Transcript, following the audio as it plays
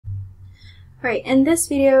Right, in this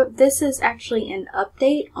video, this is actually an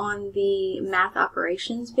update on the math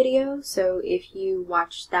operations video. So if you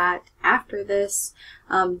watch that after this,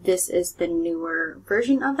 this is the newer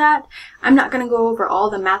version of that. I'm not going to go over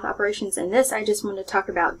all the math operations in this. I just want to talk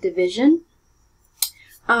about division.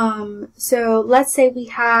 So let's say we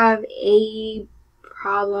have a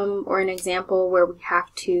problem or an example where we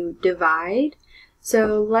have to divide.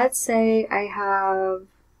 So let's say I have,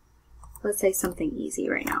 let's say something easy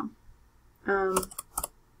right now.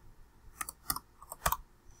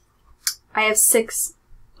 I have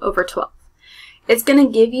 6/12. It's going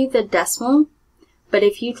to give you the decimal, but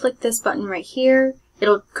if you click this button right here,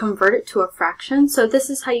 it'll convert it to a fraction. So this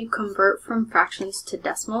is how you convert from fractions to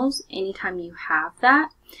decimals anytime you have that.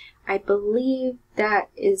 I believe that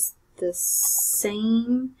is the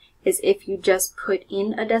same as if you just put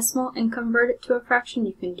in a decimal and convert it to a fraction,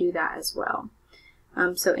 you can do that as well.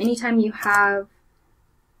 So anytime you have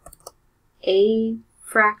a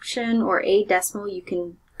fraction or a decimal, you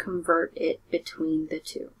can convert it between the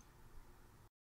two.